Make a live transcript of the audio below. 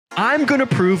I'm gonna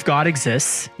prove God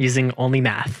exists using only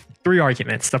math. 3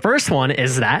 arguments. The first one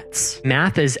is that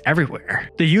math is everywhere.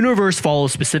 The universe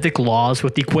follows specific laws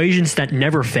with equations that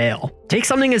never fail. Take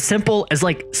something as simple as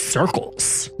like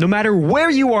circles. No matter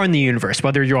where you are in the universe,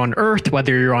 whether you're on Earth,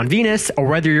 whether you're on Venus, or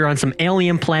whether you're on some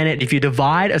alien planet, if you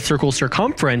divide a circle's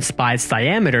circumference by its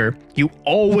diameter, you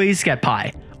always get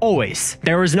pi. Always.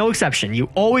 There is no exception. You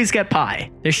always get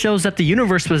pi. This shows that the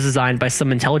universe was designed by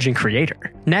some intelligent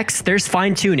creator. Next, there's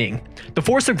fine-tuning. The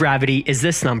force of gravity is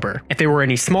this number. If it were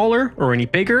any smaller or any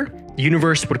bigger, the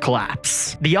universe would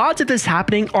collapse. The odds of this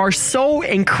happening are so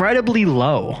incredibly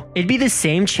low. It'd be the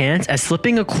same chance as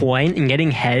flipping a coin and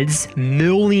getting heads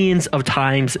millions of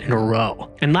times in a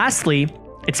row. And lastly,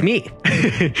 it's me.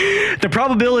 The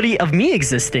probability of me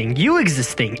existing, you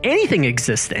existing, anything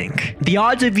existing. The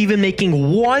odds of even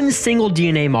making one single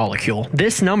DNA molecule,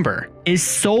 this number, is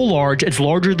so large it's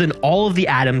larger than all of the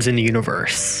atoms in the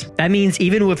universe. That means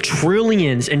even with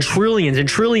trillions and trillions and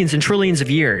trillions and trillions of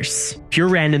years, pure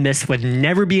randomness would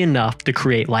never be enough to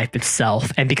create life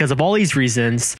itself. And because of all these reasons,